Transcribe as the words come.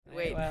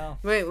right. Well,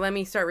 Wait, let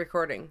me start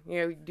recording.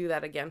 Do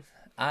that again.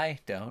 I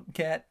don't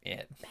get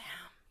it.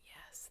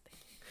 Yes.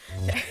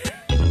 I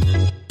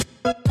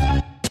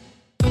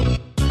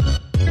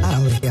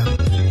don't really care.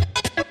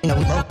 We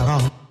both are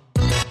wrong.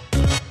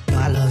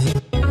 I love you.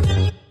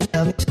 You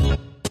love me too.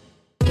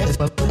 That is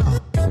what we're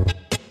on.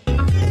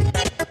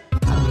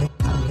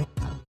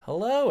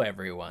 Hello,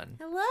 everyone.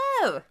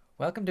 Hello.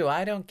 Welcome to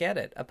I Don't Get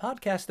It, a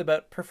podcast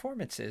about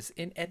performances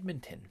in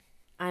Edmonton.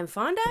 I'm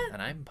Fonda.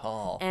 And I'm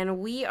Paul. And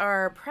we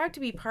are proud to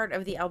be part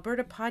of the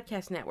Alberta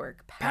Podcast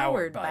Network,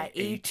 powered by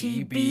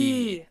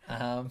ATB.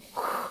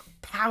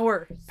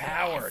 Powered.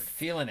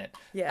 Feeling it.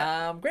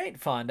 Yeah. Great,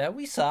 Fonda.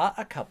 We saw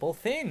a couple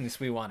things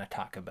we want to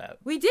talk about.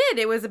 We did.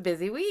 It was a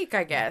busy week,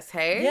 I guess,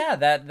 hey? Yeah,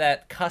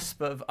 that cusp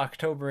of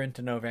October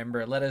into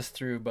November led us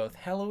through both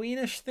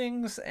Halloweenish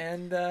things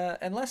and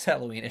less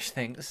Halloweenish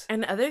things.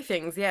 And other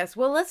things, yes.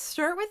 Well, let's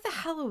start with the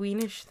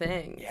Halloweenish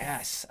things.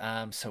 Yes.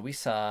 So we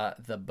saw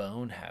The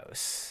Bone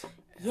House.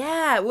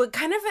 Yeah, well,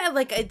 kind of had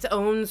like its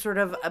own sort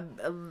of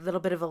a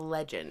little bit of a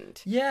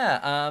legend. Yeah.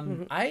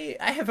 I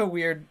have a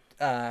weird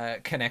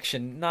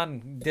disconnection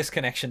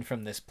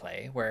from this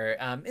play where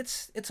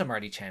it's a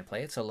Marty Chan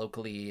play. It's a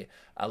local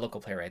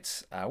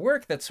playwright's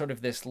work that's sort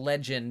of this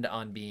legend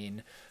on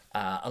being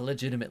a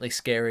legitimately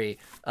scary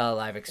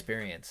live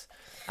experience.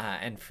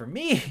 And for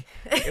me,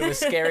 it was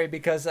scary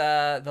because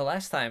the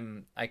last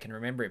time I can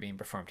remember it being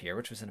performed here,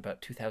 which was in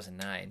about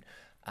 2009,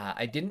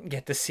 I didn't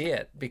get to see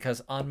it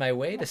because on my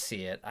way to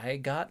see it, I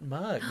got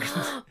mugged.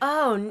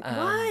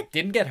 What?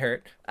 Didn't get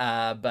hurt,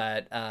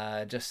 but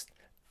just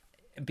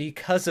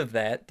because of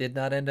that, did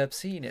not end up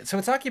seeing it. So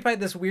it's occupied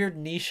this weird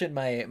niche in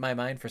my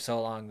mind for so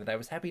long that I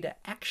was happy to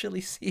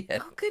actually see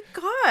it. Oh, good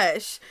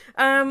gosh.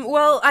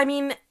 Well, I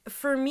mean,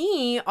 for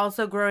me,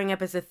 also growing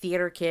up as a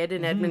theater kid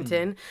in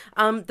Edmonton,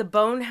 the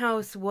Bone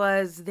House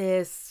was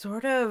this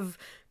sort of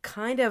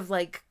kind of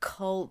like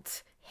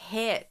cult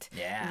hit.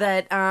 Yeah.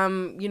 That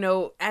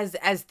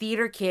as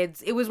theater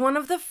kids, it was one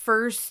of the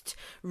first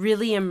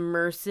really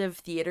immersive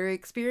theater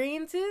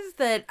experiences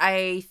that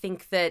I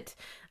think that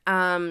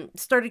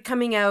started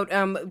coming out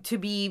to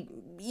be,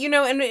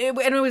 and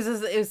it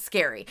was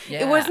scary.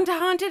 Yeah. It wasn't a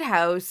haunted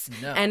house.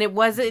 No. And it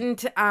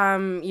wasn't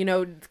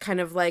kind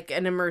of like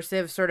an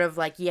immersive sort of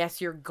like,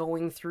 yes, you're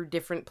going through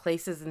different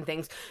places and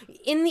things.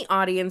 In the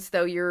audience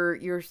though,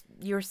 you're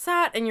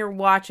sat and you're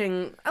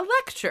watching a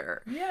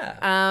lecture.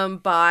 Yeah.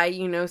 By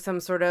some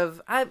sort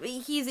of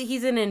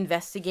he's an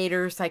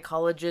investigator,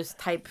 psychologist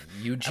type.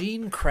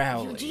 Eugene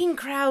Crowley. Eugene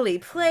Crowley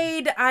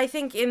played, I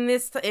think, in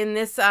this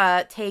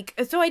take.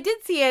 So I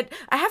did see it.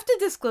 I have to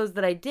disclose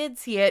that I did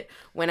see it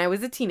when I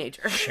was a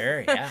teenager.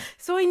 Sure, yeah.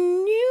 So I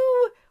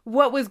knew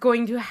what was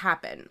going to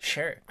happen.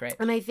 Sure, great.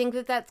 And I think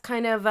that that's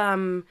kind of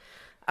a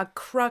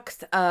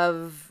crux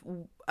of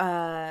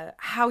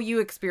how you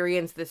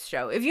experience this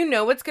show. If you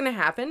know what's going to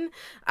happen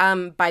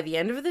by the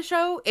end of the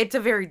show, it's a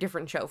very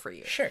different show for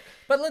you. Sure,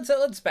 but let's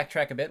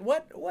backtrack a bit.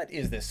 What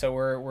is this? So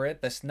we're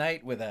at this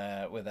night with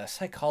a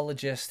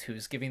psychologist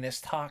who's giving this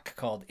talk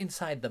called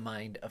 "Inside the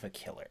Mind of a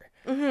Killer."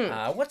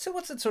 Mm-hmm.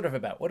 What's it sort of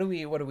about? What do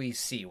we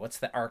see? What's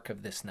the arc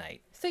of this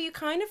night? So you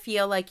kind of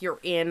feel like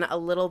you're in a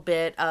little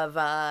bit of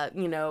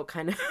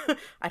kind of,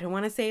 I don't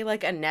want to say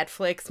like a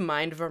Netflix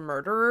Mind of a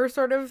Murderer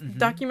sort of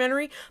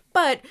documentary,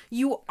 but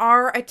you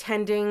are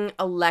attending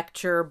a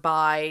lecture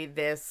by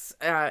this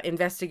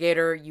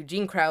investigator,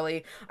 Eugene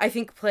Crowley. I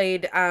think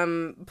played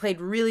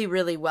really,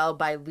 really well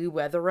by Lou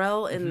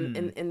Wetherell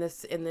in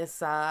this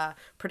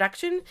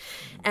production.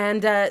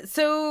 And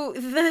so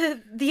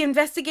the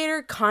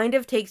investigator kind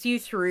of takes you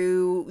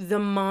through the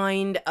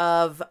mind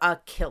of a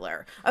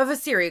killer, of a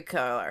serial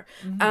killer.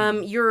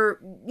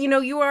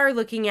 You are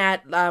looking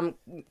at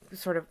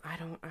sort of,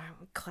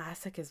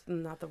 classic is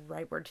not the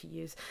right word to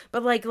use,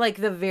 but like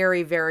the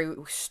very, very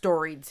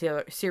storied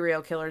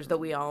serial killers that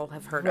we all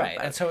have heard of. Right,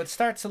 and so it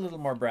starts a little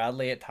more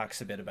broadly. It talks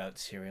a bit about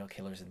serial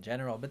killers in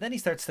general, but then he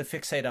starts to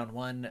fixate on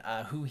one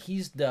who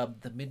he's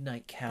dubbed the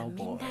Midnight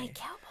Cowboy. The Midnight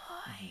Cowboy.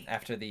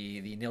 After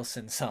the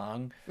Nilsson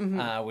song,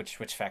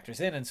 which factors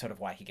in, and sort of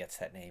why he gets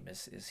that name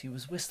is he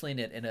was whistling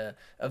it in a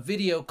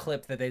video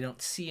clip that they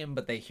don't see him,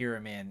 but they hear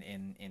him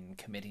in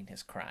committing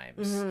his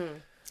crimes.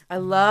 I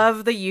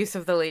love the use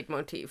of the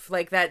leitmotif,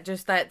 like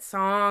that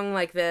song,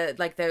 like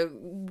the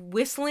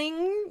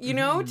whistling,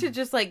 to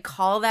just like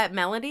call that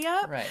melody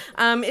up. Right.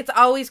 It's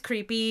always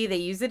creepy. They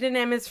use it in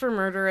M is for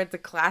Murder. It's a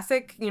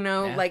classic,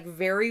 like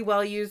very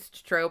well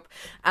used trope.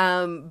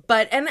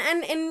 But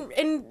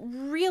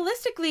and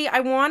realistically,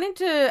 I wanted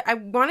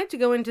to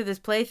go into this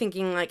play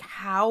thinking like,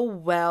 how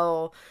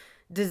well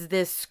does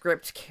this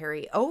script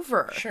carry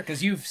over? Sure,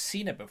 because you've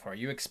seen it before.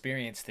 You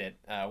experienced it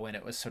when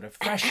it was sort of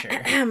fresher.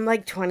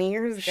 Like 20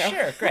 years ago.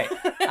 Sure, great.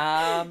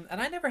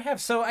 And I never have.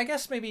 So I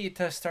guess maybe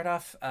to start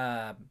off,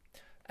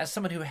 as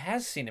someone who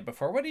has seen it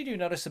before, what did you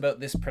notice about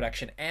this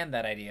production and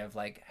that idea of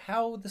like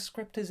how the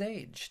script has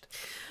aged?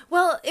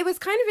 Well, it was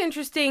kind of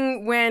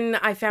interesting when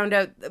I found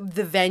out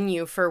the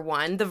venue for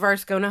one, the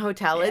Varscona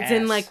Hotel. It's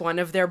in Yes. like one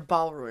of their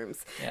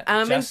ballrooms.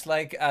 Yeah, just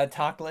like a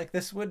talk like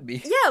this would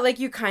be. Yeah, like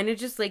you kind of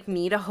just like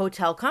need a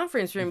hotel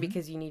conference room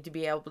because you need to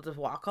be able to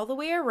walk all the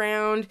way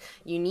around.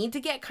 You need to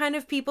get kind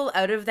of people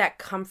out of that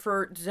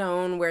comfort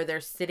zone where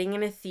they're sitting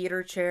in a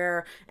theater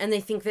chair and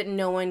they think that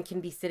no one can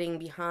be sitting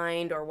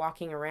behind or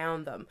walking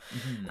around them.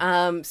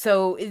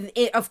 So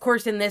of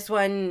course in this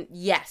one,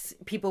 yes,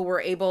 people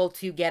were able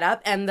to get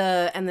up, and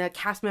the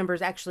cast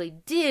members actually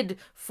did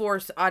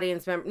force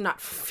audience members, not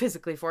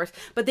physically force,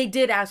 but they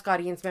did ask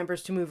audience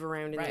members to move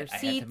around in Right, their I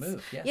had seats. to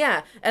move, yes.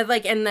 Yeah,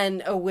 and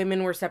then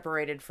women were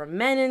separated from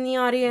men in the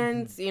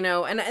audience, you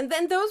know, and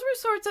then those were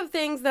sorts of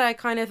things that I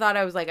kind of thought,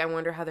 I was like, I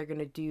wonder how they're going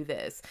to do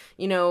this,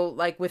 you know,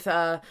 like with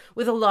a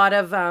lot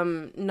of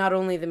not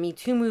only the Me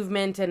Too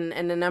movement and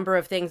a number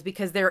of things,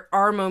 because there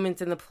are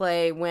moments in the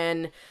play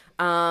when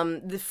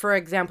for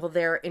example,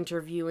 they're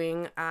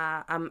interviewing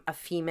a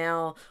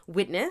female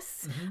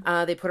witness.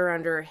 They put her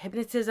under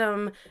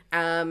hypnotism,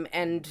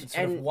 and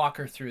Sort of walk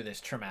her through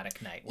this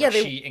traumatic night Yeah,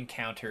 where she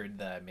encountered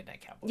the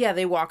Midnight Cowboy. yeah,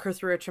 they walk her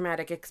through a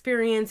traumatic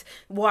experience,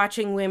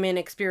 watching women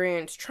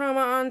experience trauma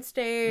on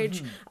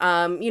stage.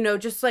 You know,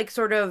 just like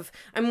sort of,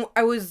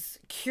 I was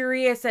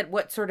curious at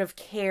what sort of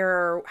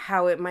care,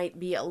 how it might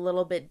be a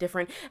little bit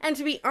different. And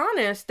to be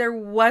honest, there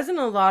wasn't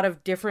a lot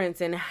of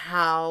difference in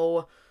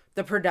how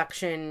the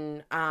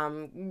production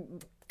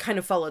kind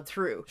of followed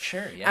through.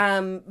 Sure, yeah.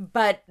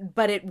 But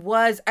it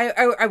was,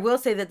 I will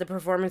say that the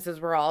performances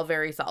were all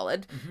very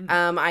solid.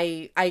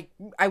 I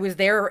was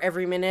there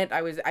every minute.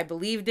 I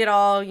believed it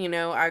all, you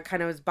know, I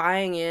kind of was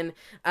buying in.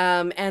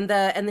 And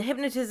the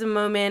hypnotism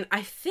moment,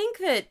 I think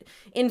that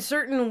in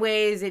certain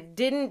ways it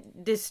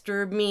didn't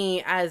disturb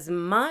me as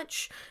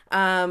much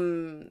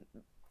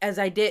as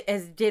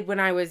did when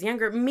I was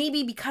younger,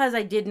 maybe because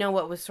I did know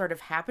what was sort of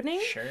happening.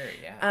 Sure,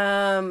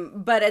 yeah.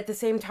 But at the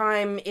same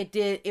time,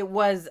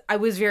 I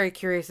was very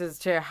curious as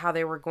to how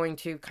they were going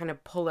to kind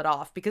of pull it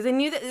off, because I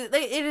knew that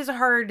it is a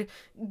hard,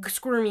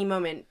 squirmy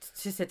moment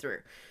to sit through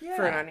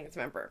for an Yeah. audience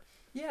member.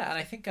 Yeah, and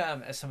I think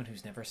as someone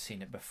who's never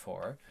seen it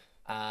before,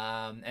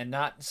 and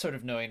not sort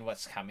of knowing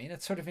what's coming,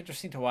 it's sort of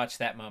interesting to watch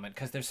that moment,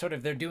 because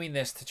they're doing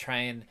this to try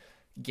and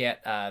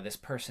get this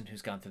person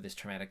who's gone through this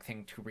traumatic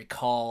thing to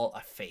recall a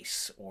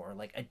face or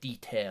like a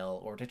detail,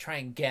 or to try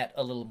and get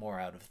a little more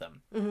out of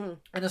them.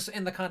 And this,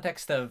 in the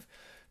context of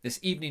this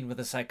evening with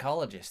a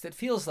psychologist, it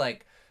feels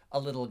like a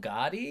little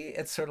gaudy.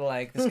 It's sort of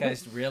like this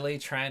guy's really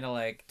trying to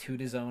like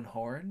toot his own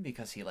horn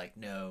because he like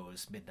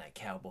knows Midnight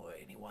Cowboy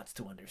and he wants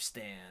to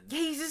understand. Yeah,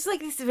 he's just like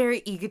this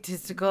very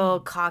egotistical,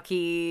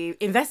 cocky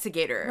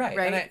investigator,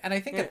 right? And I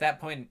think at that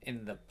point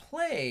in the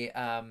play,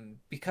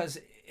 because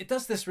it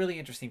does this really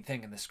interesting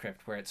thing in the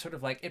script where it's sort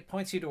of like it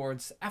points you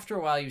towards, after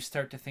a while you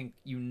start to think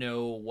you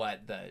know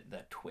what the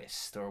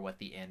twist or what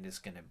the end is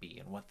going to be,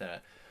 and what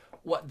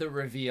the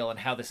reveal and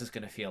how this is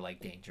going to feel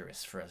like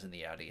dangerous for us in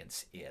the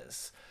audience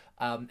is.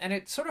 And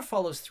it sort of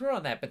follows through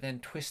on that, but then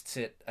twists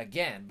it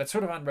again. But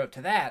sort of en route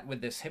to that with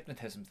this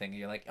hypnotism thing,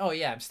 you're like, oh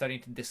yeah, I'm starting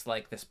to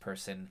dislike this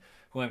person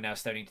who I'm now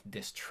starting to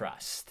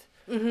distrust.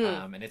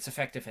 And it's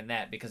effective in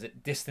that because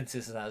it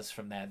distances us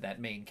from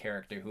that main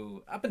character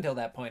who, up until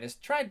that point, has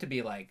tried to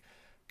be like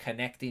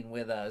connecting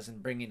with us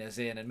and bringing us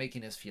in and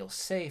making us feel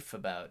safe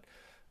about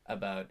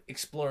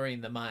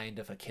exploring the mind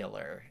of a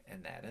killer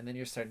and that. And then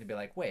you're starting to be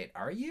like, wait,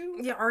 are you?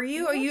 Yeah, are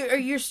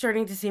you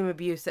starting to seem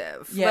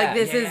abusive? Yeah, like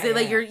this yeah, is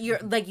like yeah. you're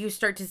like, you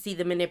start to see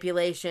the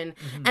manipulation,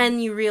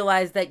 and you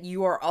realize that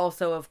you are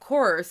also, of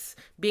course,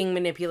 being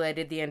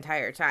manipulated the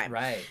entire time.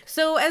 Right.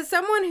 So, as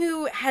someone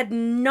who had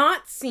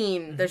not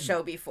seen the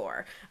show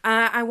before,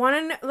 I want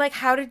to know, like,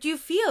 how did you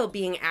feel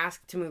being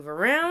asked to move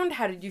around?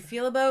 How did you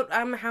feel about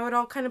how it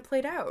all kind of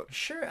played out?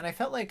 Sure, and I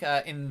felt like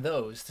in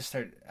those, to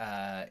start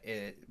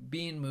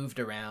being moved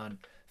around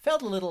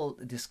felt a little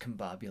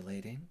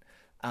discombobulating,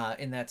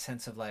 in that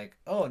sense of like,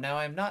 oh, now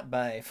I'm not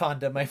by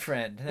Fonda, my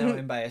friend, now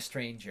I'm by a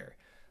stranger.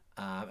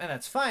 And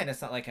that's fine,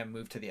 it's not like I'm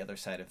moved to the other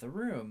side of the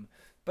room,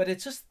 but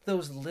it's just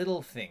those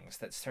little things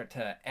that start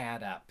to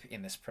add up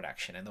in this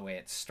production and the way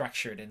it's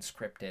structured and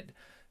scripted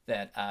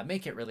that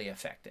make it really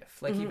effective.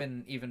 Like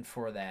even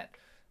for that,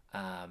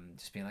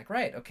 just being like,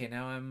 right, okay,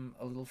 now I'm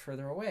a little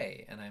further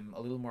away and I'm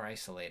a little more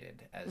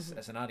isolated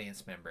as an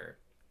audience member.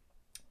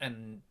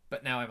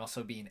 But now I'm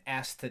also being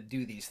asked to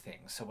do these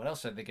things. So what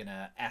else are they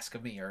gonna ask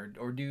of me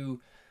or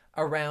do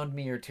around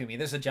me or to me?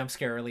 There's a jump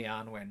scare early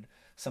on when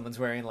someone's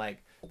wearing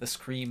like the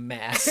Scream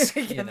mask.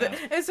 You know?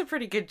 It's a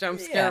pretty good jump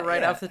scare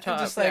off the top.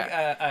 Just like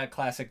a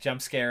classic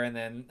jump scare, and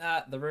then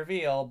the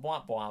reveal,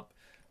 bwomp bwomp.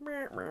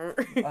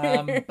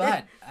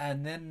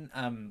 And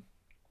then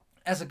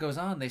as it goes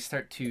on, they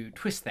start to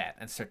twist that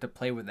and start to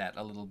play with that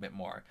a little bit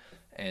more.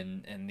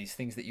 And these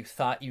things that you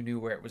thought you knew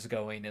where it was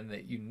going and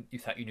that you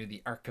thought you knew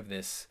the arc of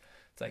this,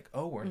 it's like,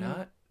 oh, we're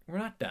not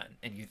done.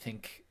 And you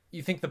think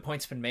the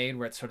point's been made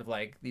where it's sort of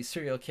like these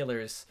serial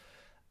killers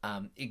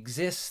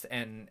exist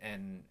and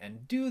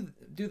do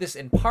this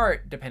in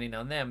part depending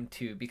on them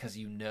too, because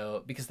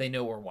they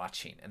know we're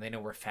watching and they know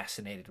we're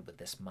fascinated with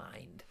this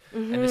mind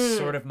and this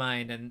sort of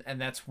mind,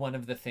 and that's one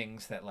of the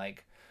things that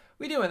like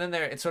we do. And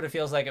then it sort of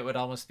feels like it would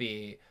almost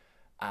be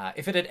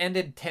if it had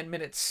ended 10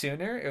 minutes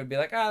sooner, it would be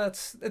like,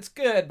 that's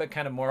good, but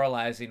kind of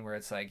moralizing, where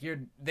it's like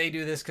they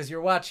do this because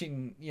you're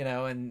watching,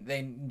 and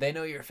they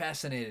know you're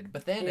fascinated,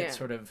 but then it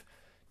sort of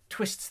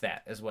twists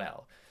that as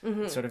well.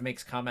 It sort of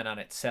makes comment on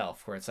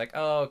itself, where it's like,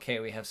 oh, okay,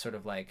 we have sort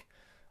of like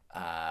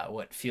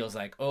what feels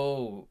like,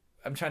 oh,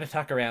 I'm trying to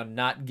talk around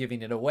not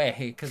giving it away,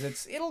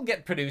 because it'll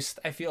get produced,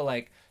 I feel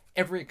like,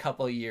 every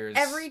couple of years,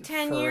 every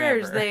 10 forever.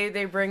 years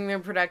they bring their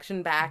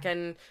production back.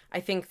 And I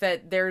think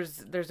that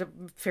there's a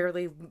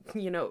fairly,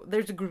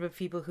 there's a group of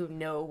people who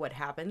know what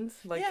happens,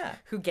 like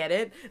who get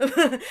it.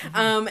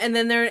 And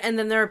then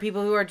there are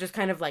people who are just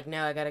kind of like,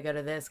 no, I gotta go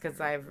to this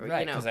because I've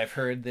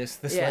heard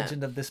this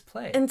legend of this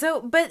play. And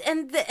so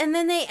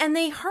then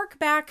they hark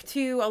back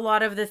to a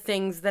lot of the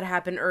things that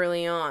happen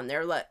early on.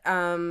 They're like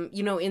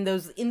in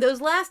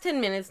those last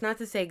 10 minutes, not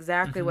to say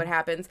exactly what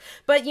happens,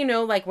 but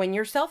like when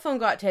your cell phone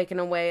got taken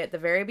away at the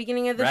very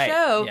beginning of the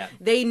show,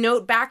 they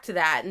note back to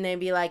that and they'd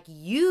be like,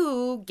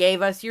 you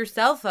gave us your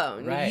cell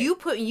phone. Right.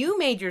 You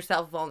made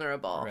yourself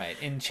vulnerable. Right.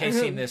 In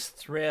chasing this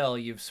thrill,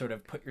 you've sort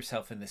of put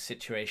yourself in this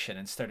situation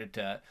and started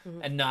to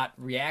and not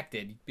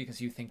reacted because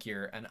you think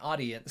you're an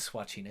audience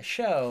watching a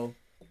show.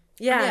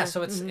 Yeah.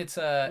 So it's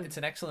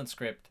an excellent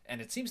script, and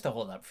it seems to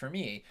hold up for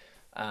me,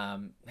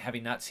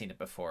 having not seen it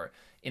before,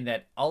 in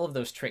that all of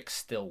those tricks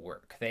still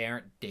work. They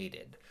aren't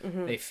dated.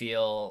 They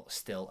feel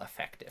still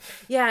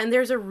effective. Yeah, and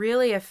there's a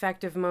really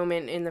effective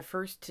moment in the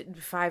first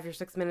 5 or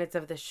 6 minutes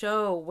of the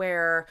show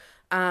where,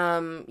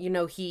 the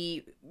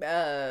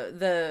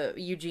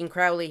Eugene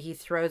Crowley, he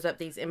throws up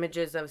these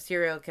images of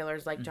serial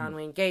killers like John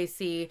Wayne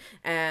Gacy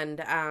and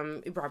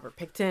Robert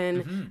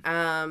Pickton,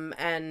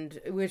 and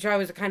which I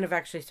was kind of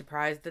actually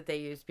surprised that they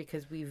used,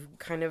 because we've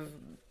kind of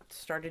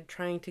started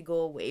trying to go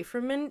away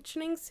from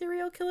mentioning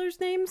serial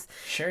killers' names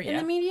in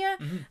the media.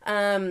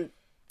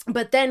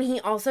 But then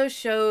he also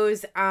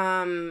shows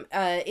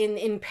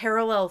in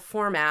parallel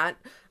format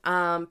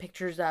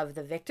pictures of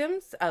the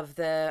victims, of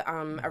the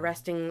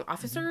arresting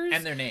officers,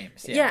 and their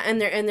names. And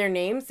their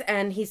names.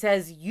 And he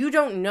says, you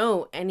don't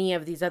know any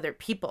of these other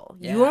people.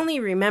 You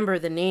only remember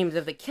the names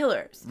of the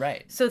killers.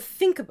 Right. So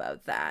think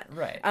about that.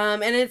 Right.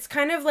 And it's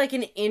kind of like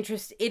it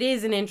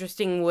is an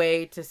interesting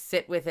way to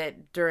sit with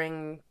it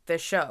during the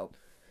show.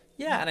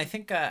 Yeah, and I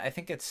think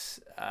it's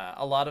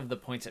a lot of the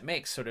points it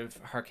makes sort of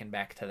harken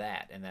back to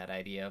that, and that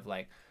idea of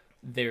like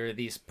there are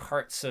these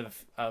parts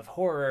of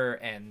horror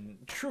and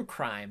true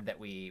crime that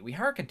we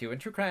harken to, and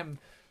true crime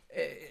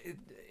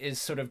is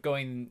sort of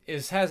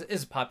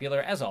is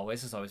popular, as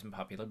always, has always been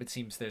popular, but it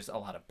seems there's a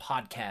lot of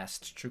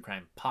podcasts. True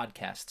crime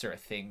podcasts are a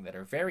thing that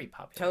are very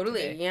popular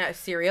today. Yeah,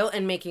 Serial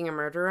and Making a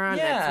Murderer on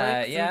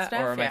Netflix and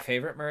stuff. Or My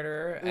Favorite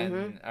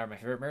Murder or My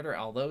Favorite Murder,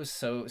 all those.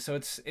 So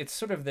it's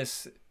sort of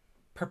this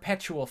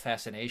perpetual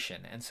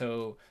fascination, and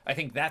so I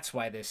think that's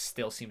why this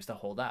still seems to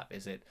hold up,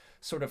 is it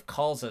sort of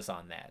calls us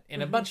on that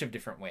in a bunch of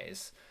different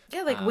ways.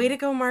 Yeah, like way to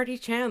go, Marty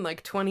Chan,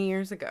 like 20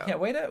 years ago. Yeah,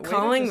 way to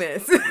calling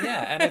this.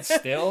 Yeah, and it's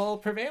still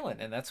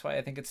prevalent, and that's why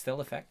I think it's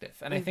still effective.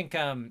 And I think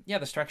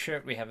the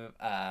structure, we have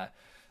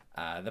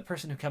the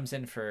person who comes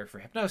in for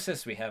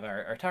hypnosis, we have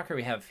our talker,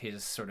 we have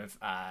his sort of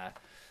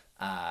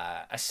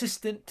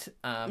assistant,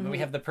 we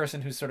have the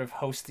person who's sort of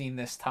hosting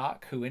this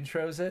talk, who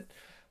intros it.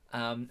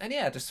 And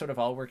yeah, it just sort of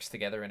all works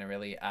together in a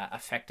really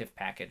effective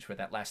package, where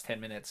that last 10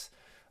 minutes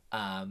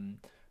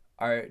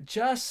are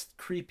just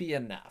creepy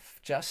enough,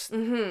 just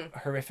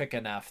horrific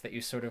enough that you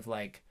sort of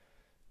like,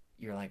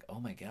 you're like, oh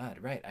my God,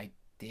 right, I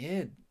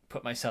did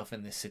put myself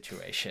in this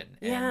situation.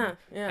 And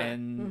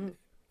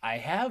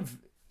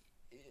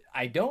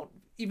I don't,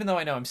 even though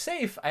I know I'm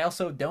safe, I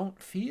also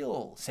don't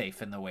feel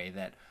safe in the way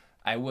that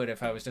I would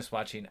if I was just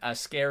watching a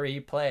scary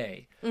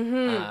play.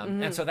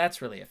 And so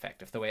that's really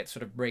effective, the way it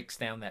sort of breaks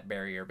down that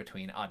barrier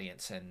between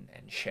audience and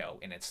show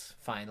in its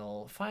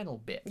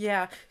final bit.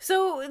 Yeah.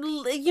 So,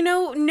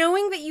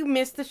 knowing that you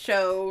missed the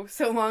show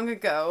so long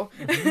ago,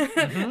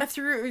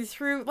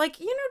 through like,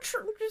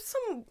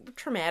 some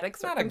traumatic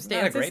circumstances.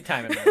 Not a great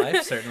time in my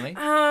life, certainly.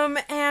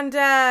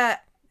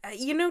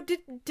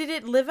 Did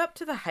it live up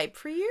to the hype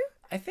for you?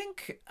 I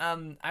think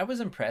I was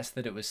impressed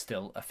that it was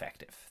still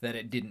effective, that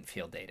it didn't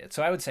feel dated.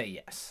 So I would say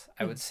yes.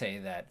 I would say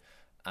that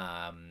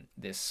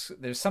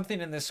there's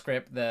something in this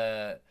script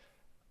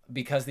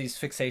because these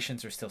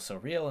fixations are still so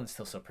real and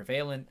still so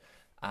prevalent,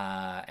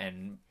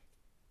 and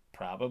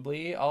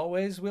probably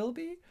always will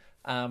be,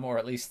 or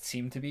at least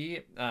seem to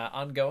be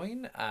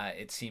ongoing.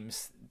 It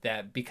seems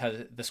that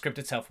because the script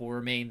itself will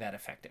remain that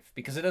effective,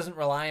 because it doesn't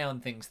rely on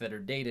things that are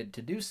dated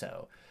to do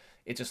so.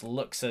 It just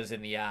looks us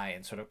in the eye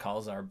and sort of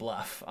calls our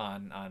bluff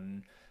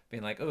on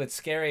being like, oh, it's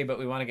scary, but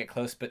we want to get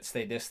close but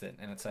stay distant.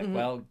 And it's like,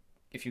 well,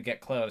 if you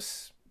get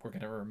close,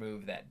 gonna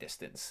remove that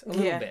distance a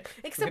little bit.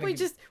 Except we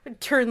just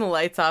turn the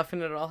lights off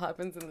and it all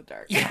happens in the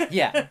dark.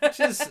 Yeah, which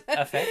is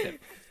effective.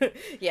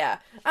 Yeah.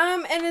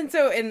 And then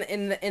so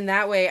in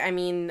that way, I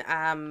mean,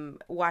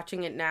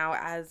 watching it now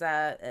as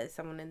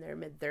someone in their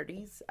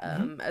mid-30s,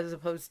 as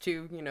opposed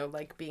to, you know,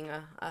 like being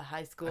a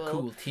high school, A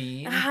cool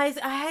teen. a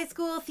high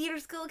school theater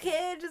school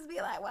kid, just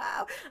be like,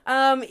 wow.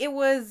 It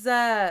was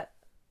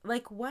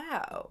like,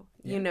 wow,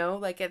 you know,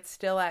 like it's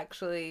still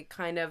actually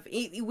kind of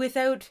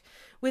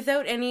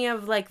without any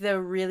of like the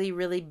really,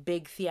 really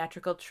big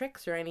theatrical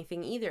tricks or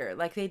anything either.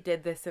 Like they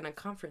did this in a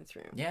conference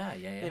room. Yeah.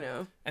 You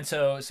know? And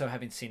so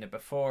having seen it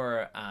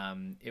before,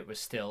 it was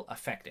still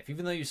effective,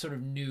 even though you sort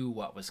of knew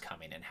what was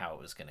coming and how it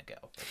was going to go.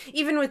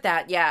 Even with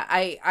that, yeah,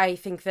 I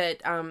think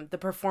that the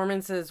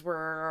performances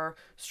were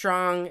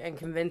strong and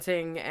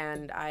convincing,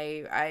 and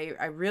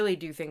I really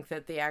do think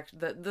that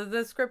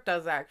the script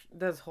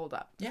does hold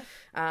up. Yeah.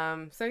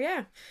 So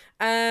yeah.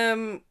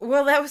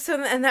 Well,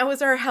 that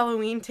was our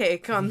Halloween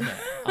take on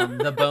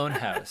The Bone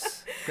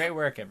House. Great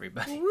work,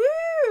 everybody.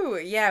 Woo!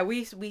 Yeah,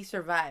 we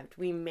survived.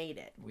 We made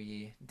it.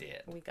 We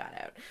did. We got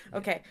out.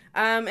 Okay.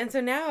 And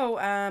so now,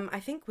 I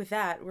think with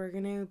that, we're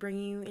going to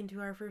bring you into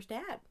our first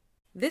ad.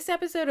 This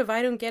episode of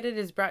I Don't Get It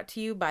is brought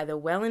to you by the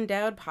Well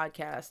Endowed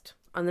Podcast.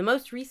 On the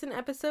most recent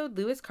episode,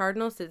 Lewis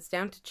Cardinal sits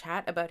down to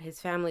chat about his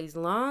family's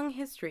long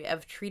history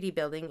of treaty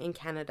building in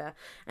Canada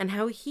and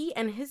how he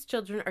and his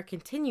children are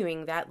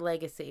continuing that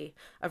legacy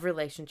of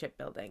relationship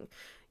building.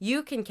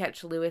 You can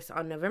catch Lewis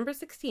on November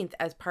 16th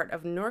as part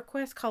of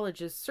Norquest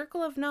College's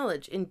Circle of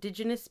Knowledge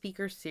Indigenous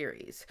Speaker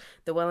Series.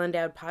 The Well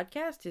Endowed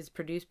Podcast is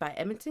produced by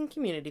Edmonton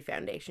Community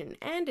Foundation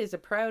and is a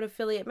proud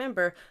affiliate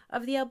member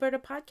of the Alberta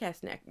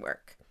Podcast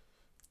Network.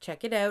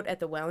 Check it out at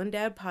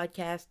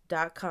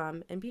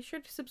thewellendowedpodcast.com and be sure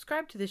to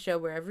subscribe to the show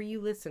wherever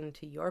you listen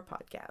to your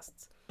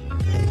podcasts.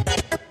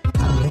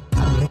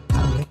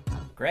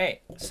 Great.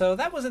 So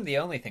that wasn't the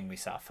only thing we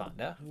saw,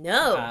 Fonda.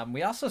 No.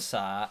 We also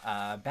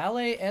saw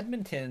Ballet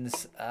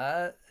Edmonton's,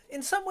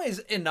 in some ways,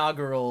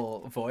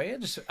 inaugural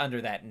voyage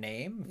under that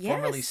name,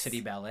 formerly Yes. City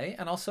Ballet,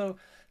 and also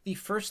the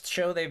first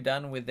show they've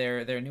done with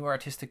their new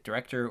artistic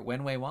director,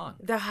 Wenwei Wang.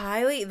 The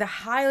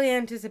highly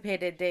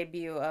anticipated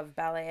debut of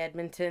Ballet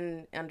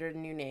Edmonton under the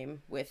new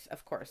name with,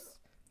 of course,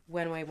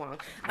 Wenwei Wang.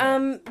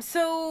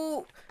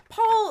 So,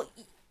 Paul,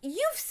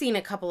 you've seen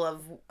a couple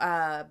of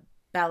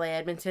Ballet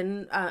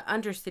Edmonton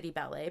under City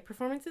Ballet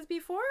performances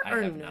before? I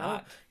or have no?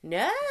 not.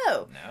 No.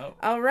 No.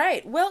 All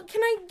right. Well,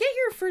 can I get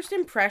your first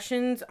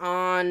impressions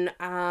on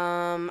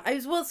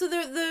so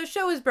the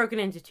show is broken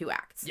into two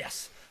acts.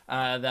 Yes.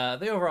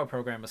 The overall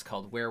program is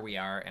called Where We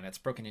Are, and it's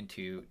broken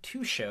into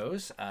two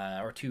shows,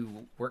 or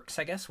two works,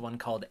 I guess. One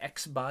called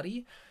X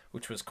Body,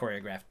 which was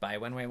choreographed by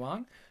Wenwei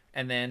Wang,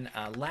 and then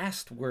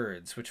Last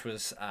Words, which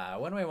was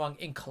Wenwei Wang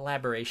in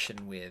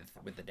collaboration with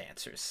the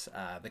dancers,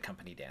 the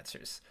company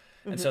dancers.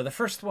 And so the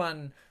first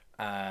one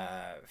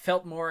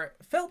felt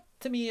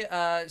to me.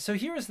 So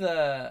here's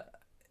the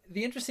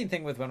interesting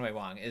thing with Wenwei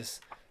Wang is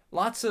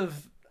lots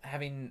of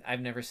I've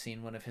never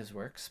seen one of his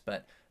works,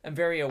 but I'm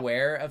very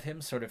aware of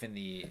him sort of in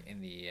the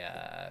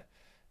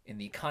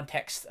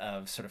context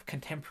of sort of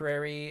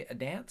contemporary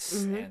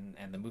dance and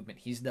the movement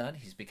he's done.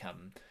 He's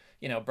become,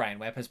 Brian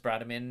Webb has brought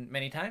him in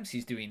many times.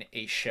 He's doing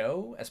a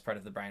show as part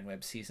of the Brian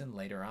Webb season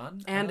later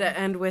on.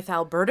 And with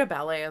Alberta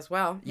Ballet as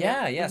well.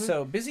 Yeah.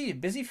 So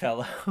busy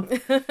fellow,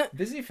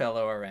 busy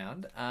fellow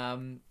around.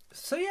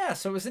 So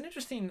it was an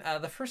interesting,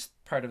 the first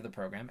part of the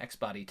program, X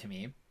Body, to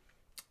me,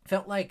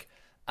 felt like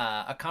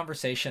a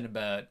conversation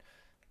about,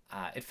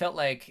 it felt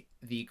like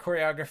the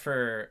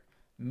choreographer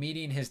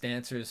meeting his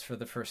dancers for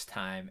the first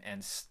time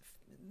and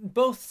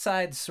both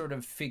sides sort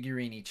of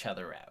figuring each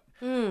other out.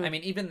 I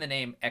mean, even the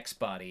name X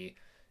Body,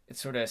 it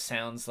sort of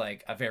sounds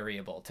like a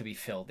variable to be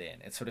filled in.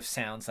 It sort of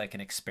sounds like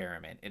an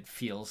experiment. It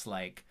feels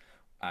like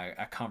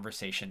a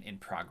conversation in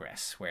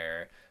progress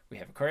where we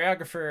have a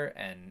choreographer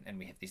and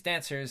we have these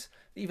dancers.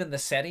 Even the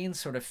setting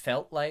sort of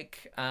felt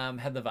like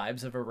had the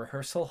vibes of a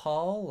rehearsal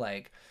hall,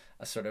 like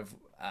a sort of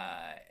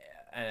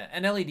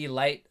an LED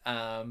light,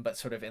 but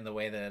sort of in the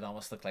way that it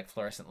almost looked like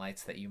fluorescent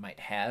lights that you might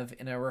have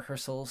in a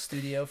rehearsal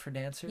studio for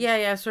dancers.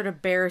 Yeah, sort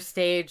of bare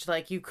stage,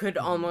 like you could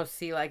almost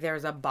see like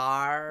there's a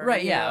bar.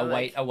 Right, you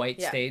know, a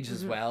white stage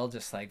as well,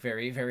 just like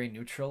very, very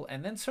neutral.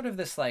 And then sort of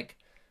this like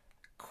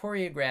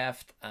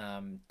choreographed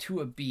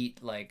to a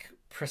beat, like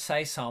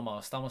precise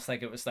almost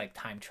like it was like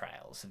time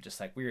trials of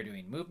just like we were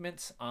doing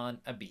movements on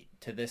a beat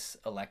to this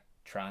electronic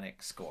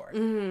score.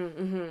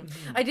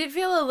 I did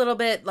feel a little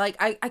bit like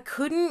I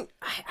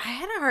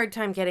had a hard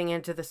time getting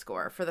into the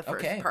score for the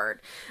first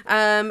part.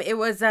 It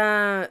was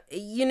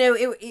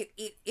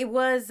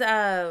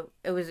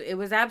it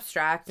was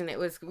abstract and it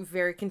was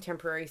very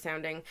contemporary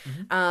sounding.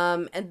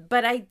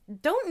 But I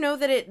don't know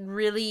that it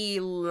really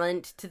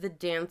lent to the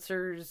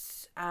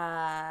dancers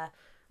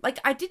like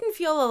I didn't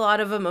feel a lot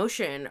of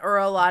emotion or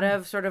a lot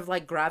of sort of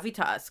like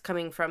gravitas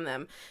coming from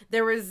them.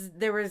 There was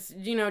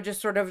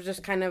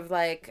just kind of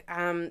like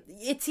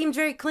it seemed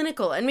very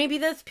clinical, and maybe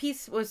this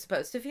piece was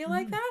supposed to feel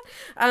like that.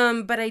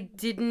 But I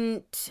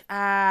didn't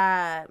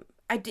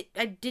I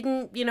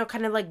didn't, you know,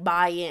 kind of like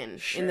buy in the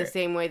Sure.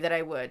 same way that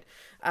I would,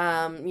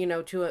 you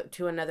know,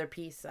 to another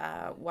piece,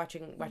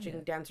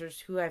 watching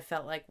dancers who I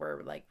felt like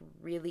were like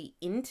really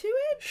into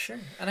it. Sure.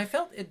 And I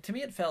felt it, to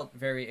me, it felt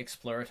very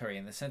exploratory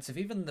in the sense of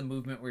even the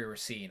movement we were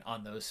seeing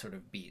on those sort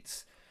of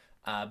beats.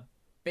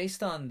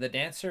 Based on the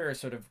dancer or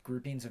sort of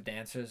groupings of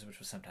dancers, which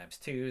was sometimes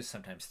twos,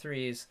 sometimes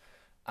threes,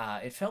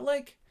 it felt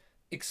like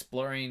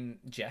exploring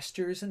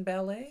gestures in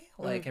ballet.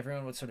 Like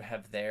everyone would sort of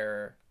have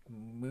their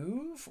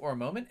move or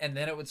moment, and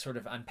then it would sort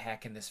of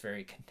unpack in this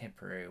very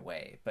contemporary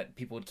way. But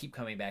people would keep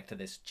coming back to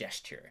this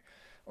gesture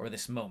or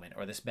this moment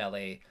or this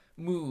ballet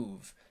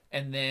move,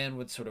 and then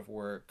would sort of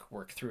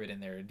work through it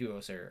in their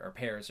duos or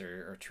pairs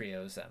or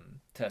trios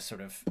to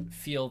sort of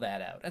feel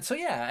that out. And so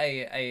yeah,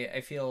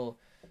 I feel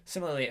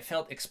similarly, it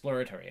felt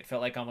exploratory. It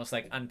felt like almost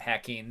like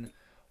unpacking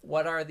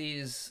what are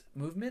these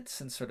movements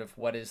and sort of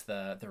what is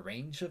the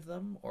range of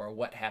them, or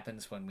what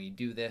happens when we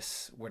do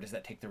this, where does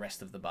that take the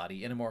rest of the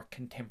body in a more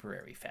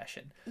contemporary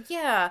fashion.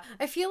 Yeah,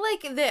 I feel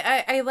like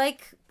I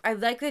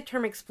like the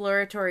term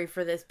exploratory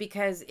for this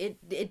because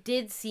it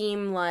did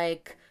seem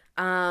like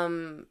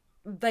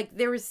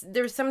there was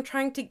some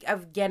trying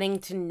of getting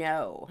to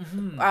know,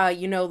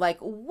 you know, like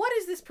what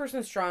is this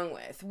person strong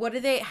with?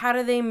 How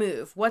do they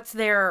move? What's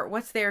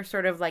their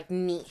sort of like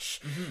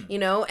niche, you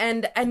know?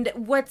 And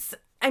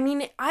I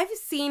mean, I've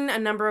seen a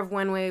number of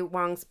Wenwei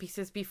Wang's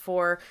pieces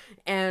before,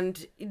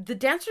 and the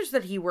dancers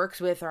that he works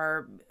with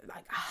are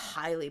like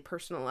highly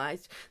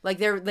personalized. Like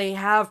they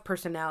have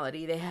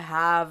personality, they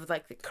have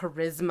like the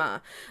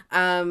charisma,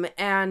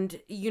 and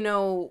you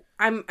know,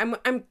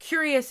 I'm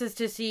curious as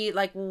to see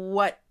like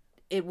what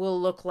it will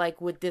look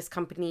like with this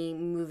company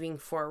moving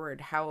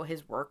forward, how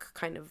his work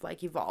kind of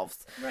like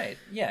evolves. Right.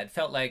 Yeah, it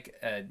felt like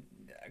a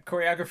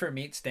choreographer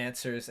meets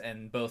dancers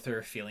and both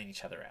are feeling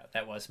each other out.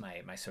 That was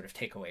my sort of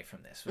takeaway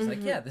from this. Was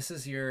like, yeah, this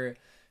is your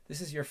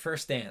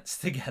first dance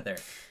together.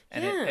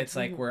 And it's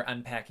like we're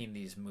unpacking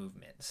these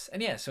movements.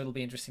 And yeah, so it'll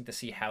be interesting to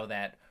see how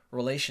that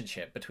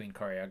relationship between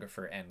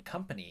choreographer and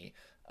company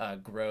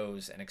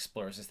grows and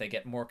explores as they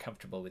get more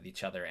comfortable with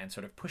each other and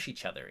sort of push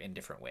each other in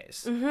different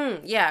ways.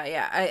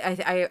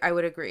 Yeah. I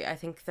would agree. I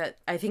think that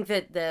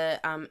the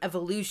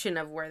evolution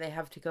of where they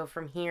have to go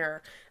from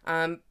here,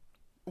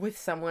 with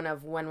someone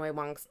of Wenwei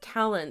Wang's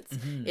talents,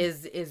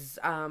 is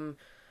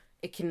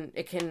it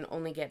can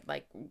only get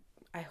like,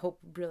 I hope,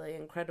 really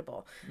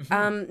incredible.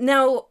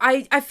 Now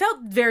I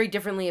felt very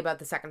differently about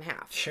the second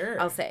half. Sure.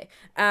 I'll say.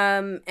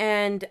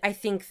 And I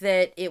think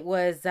that it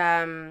was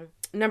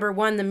number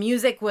one, the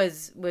music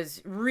was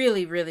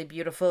really, really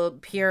beautiful.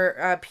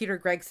 Peter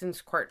Gregson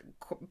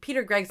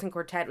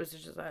Quartet was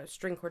just a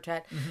string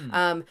quartet.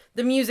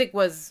 The music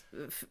was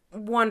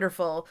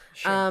wonderful.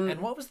 Sure.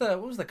 And what was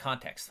the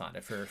context,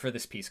 Fonda, for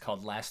this piece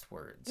called Last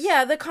Words?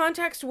 Yeah, the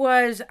context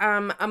was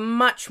a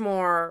much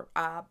more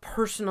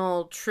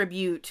personal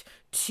tribute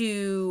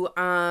to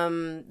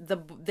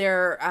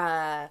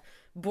their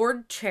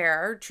board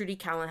chair, Trudy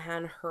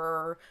Callahan.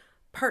 Her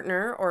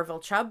partner, Orville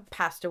Chubb,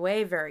 passed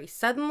away very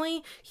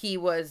suddenly. He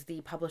was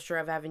the publisher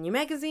of Avenue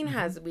Magazine,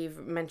 as we've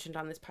mentioned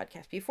on this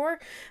podcast before.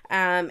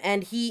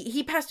 And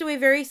he passed away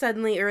very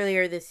suddenly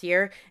earlier this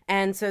year.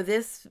 And so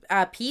this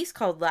piece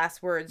called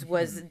Last Words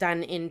was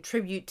done in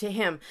tribute to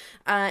him.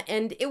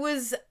 And it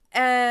was,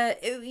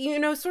 you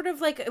know, sort of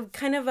like a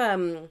kind of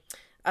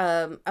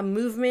a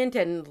movement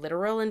and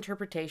literal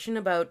interpretation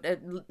about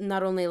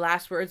not only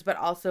last words, but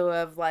also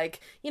of like,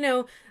 you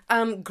know,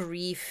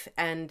 grief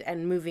and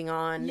moving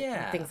on,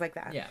 and things like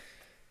that. Yeah.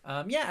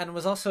 And it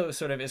was also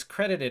sort of is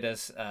credited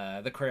as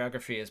the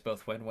choreography as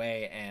both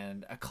Wenwei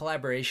and a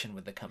collaboration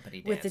with the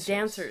company dancers. With the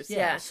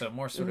dancers, So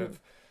more sort of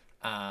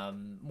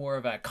more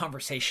of a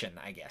conversation,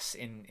 I guess,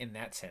 in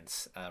that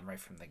sense, right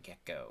from the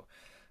get-go.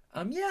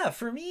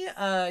 For me,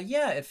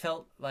 it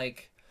felt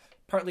like,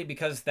 partly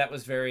because that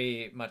was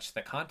very much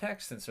the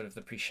context and sort of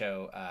the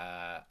pre-show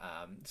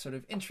sort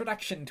of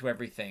introduction to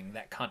everything,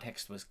 that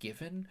context was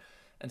given.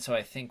 And so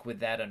I think with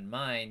that in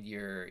mind,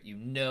 you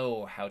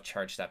know how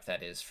charged up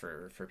that is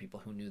for people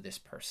who knew this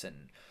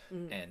person,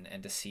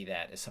 and to see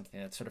that as something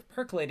that's sort of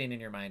percolating in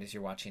your mind as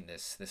you're watching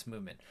this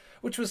movement,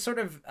 which was sort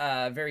of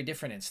very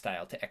different in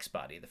style to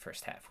X-Body, the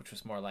first half, which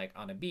was more like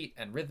on a beat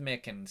and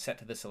rhythmic and set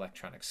to this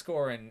electronic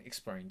score and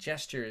exploring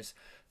gestures.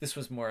 This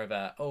was more of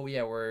a,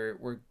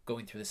 we're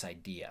going through this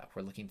idea.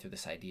 We're looking through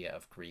this idea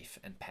of grief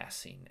and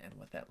passing and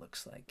what that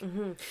looks like.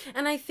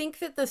 And I think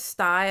that the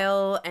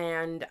style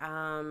and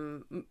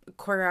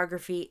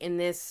choreography in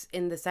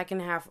the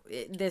second half,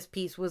 this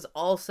piece was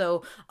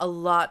also a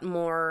lot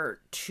more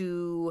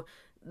to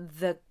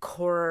the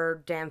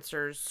core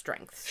dancers'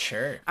 strengths.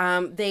 Sure.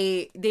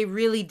 They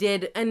really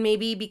did, and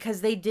maybe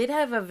because they did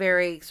have a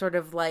very sort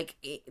of like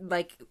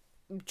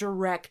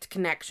direct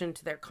connection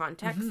to their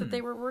context that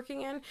they were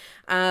working in.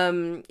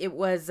 It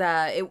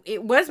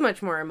was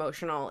much more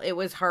emotional. It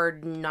was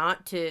hard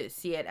not to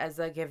see it as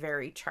like a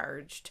very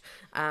charged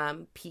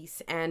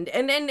piece, and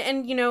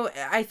you know,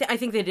 I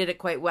think they did it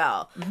quite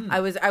well. I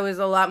was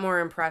a lot more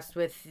impressed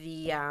with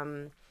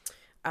the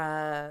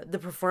the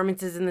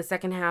performances in the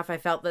second half. I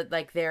felt that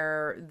like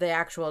the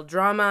actual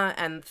drama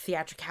and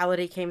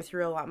theatricality came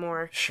through a lot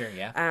more. Sure,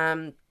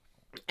 yeah.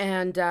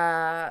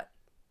 I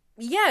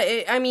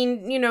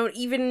mean,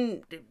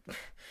 even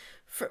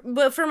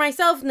for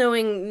myself,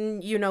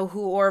 knowing,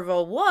 who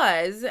Orville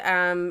was,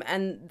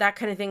 and that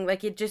kind of thing,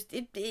 like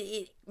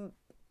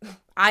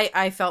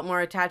I felt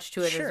more attached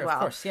to it Sure, as well.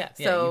 Of course, yeah.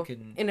 So, you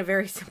can... in a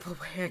very simple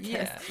way, I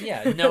guess.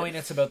 Yeah. Knowing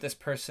it's about this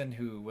person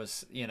who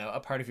was, a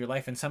part of your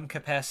life in some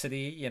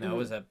capacity,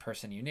 as a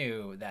person you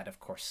knew, that of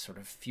course sort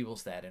of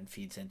fuels that and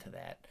feeds into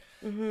that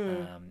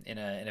in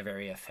a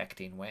very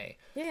affecting way.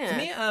 Yeah.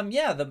 To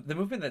me, the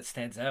movement that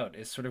stands out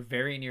is sort of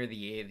very near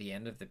the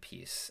end of the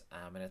piece,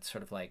 and it's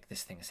sort of like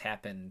this thing has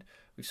happened.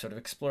 We've sort of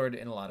explored it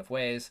in a lot of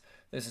ways.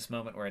 There's this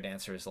moment where a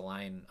dancer is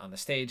lying on the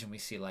stage, and we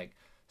see like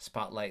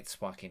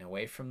spotlights walking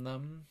away from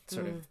them,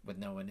 sort of with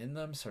no one in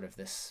them, sort of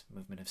this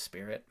movement of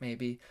spirit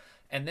maybe.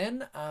 And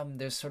then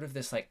there's sort of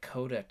this like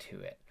coda to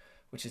it,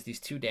 which is these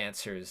two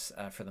dancers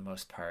for the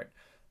most part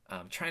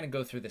trying to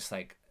go through this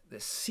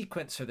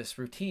sequence or this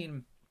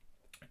routine,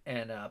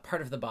 and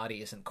part of the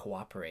body isn't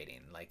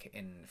cooperating. Like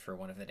for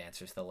one of the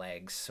dancers, the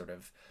legs sort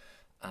of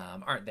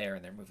aren't there,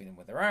 and they're moving them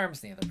with their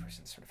arms, and the other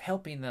person's sort of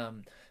helping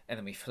them, and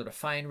then we sort of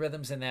find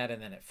rhythms in that,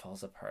 and then it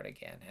falls apart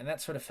again. And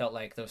that sort of felt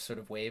like those sort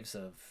of waves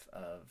of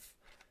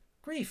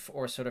grief,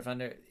 or sort of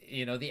under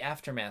the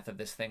aftermath of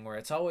this thing,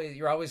 where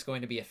you're always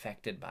going to be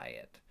affected by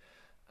it,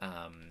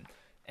 and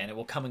it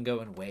will come and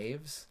go in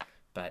waves,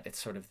 but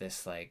it's sort of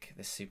this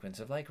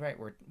sequence of like, right,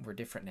 we're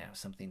different now,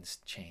 something's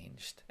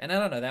changed. And I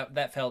don't know,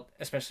 that felt,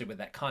 especially with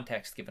that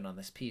context given on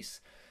this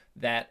piece,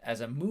 that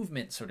as a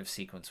movement sort of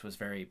sequence was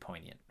very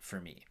poignant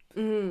for me.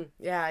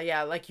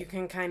 Yeah. Like you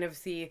can kind of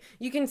see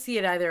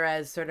it either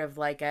as sort of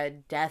like a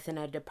death and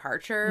a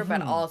departure,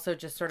 but also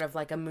just sort of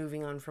like a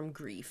moving on from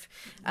grief,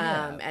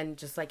 and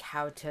just like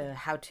how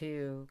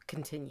to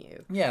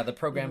continue. Yeah, the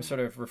program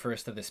sort of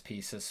refers to this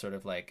piece as sort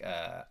of like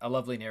a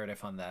lovely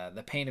narrative on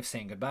the pain of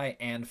saying goodbye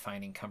and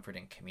finding comfort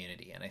in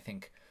community. And I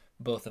think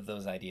both of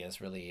those ideas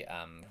really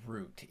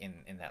root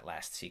in that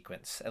last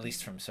sequence, at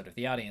least from sort of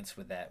the audience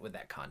with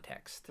that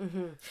context.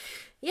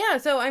 Yeah,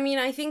 so I mean,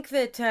 I think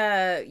that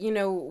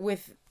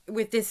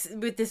with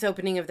this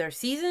opening of their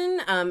season,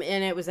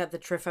 and it was at the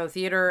Truffaut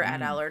Theater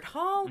at Allard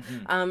Hall.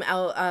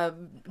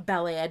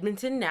 Ballet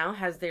Edmonton now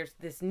has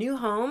this new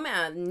home,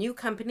 new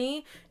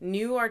company,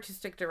 new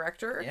artistic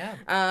director.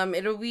 Yeah.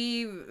 It'll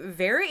be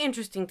very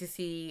interesting to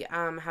see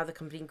how the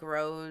company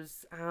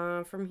grows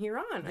from here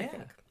on. I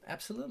think.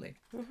 Absolutely.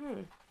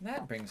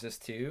 That brings us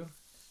to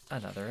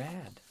another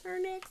ad. Our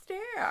next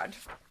ad.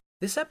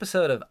 This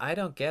episode of I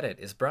Don't Get It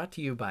is brought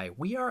to you by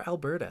We Are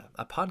Alberta,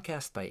 a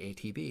podcast by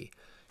ATB.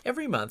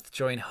 Every month,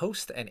 join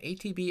host and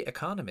ATB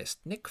economist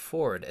Nick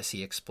Ford as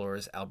he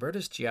explores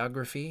Alberta's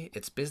geography,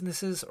 its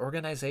businesses,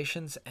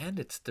 organizations, and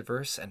its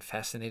diverse and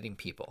fascinating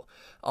people,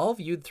 all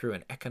viewed through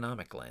an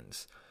economic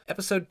lens.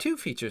 Episode 2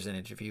 features an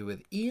interview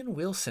with Ian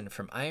Wilson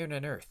from Iron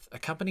and Earth, a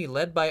company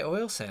led by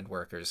oil sand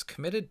workers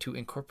committed to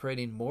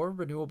incorporating more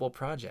renewable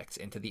projects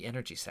into the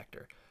energy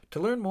sector. To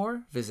learn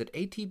more, visit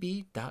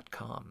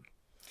atb.com.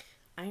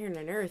 Iron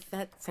and Earth,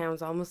 that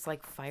sounds almost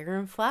like Fire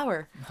and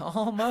Flower.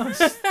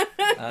 Almost.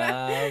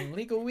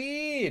 Legal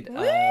weed. It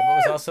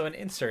was also an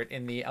insert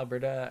in the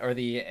Alberta, or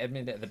the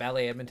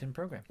Ballet Edmonton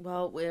program.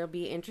 Well, it'll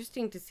be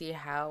interesting to see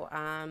how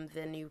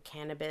the new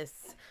cannabis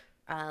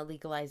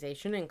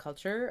legalization and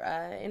culture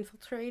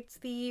infiltrates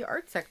the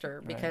art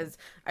sector, because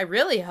I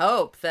really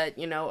hope that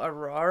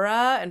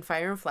Aurora and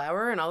Fire and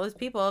Flower and all those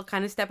people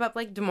kind of step up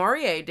like Du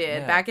Maurier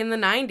did back in the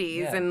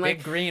 90s, and like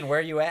Big Green,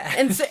 where you at?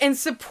 and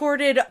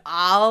supported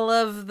all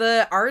of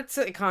the arts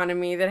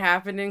economy that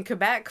happened in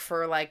Quebec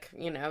for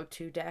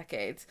 2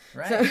 decades.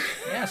 Right.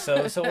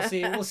 So, so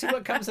we'll see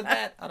what comes of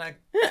that on a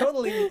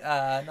totally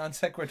non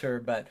sequitur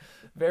but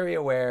very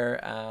aware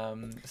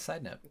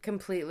side note.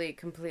 Completely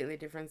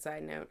different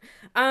side note.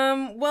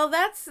 Well,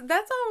 that's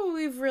all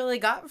we've really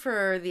got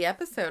for the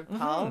episode,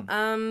 Paul.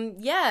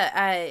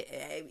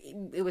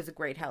 It was a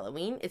great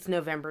Halloween. It's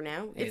November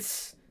now.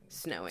 It's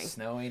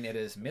snowing. It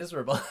is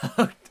miserable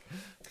out.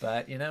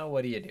 But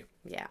what do you do?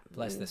 Yeah.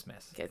 Bless this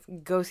mess. Guys,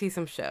 go see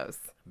some shows.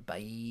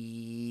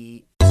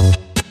 Bye.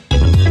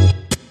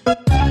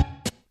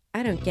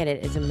 I Don't Get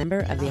It is a member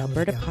of the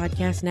Alberta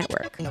Podcast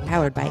Network,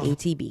 powered by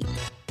ATB.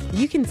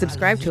 You can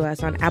subscribe to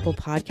us on Apple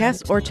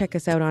Podcasts or check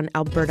us out on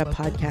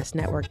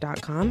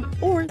albertapodcastnetwork.com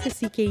or the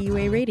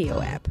CKUA radio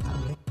app.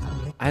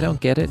 I Don't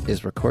Get It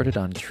is recorded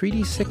on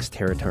Treaty 6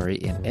 territory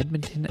in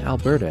Edmonton,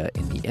 Alberta,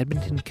 in the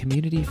Edmonton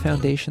Community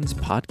Foundation's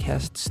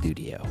podcast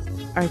studio.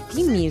 Our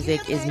theme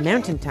music is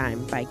Mountain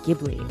Time by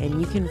Ghibli, and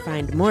you can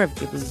find more of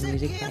Ghibli's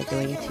music by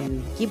going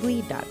to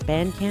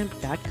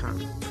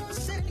ghibli.bandcamp.com.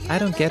 I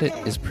Don't Get It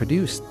is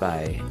produced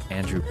by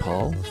Andrew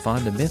Paul,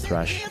 Fonda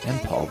Mithrush,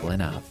 and Paul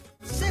Blenov.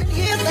 Sitting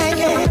here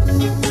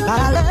thinking about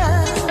our love.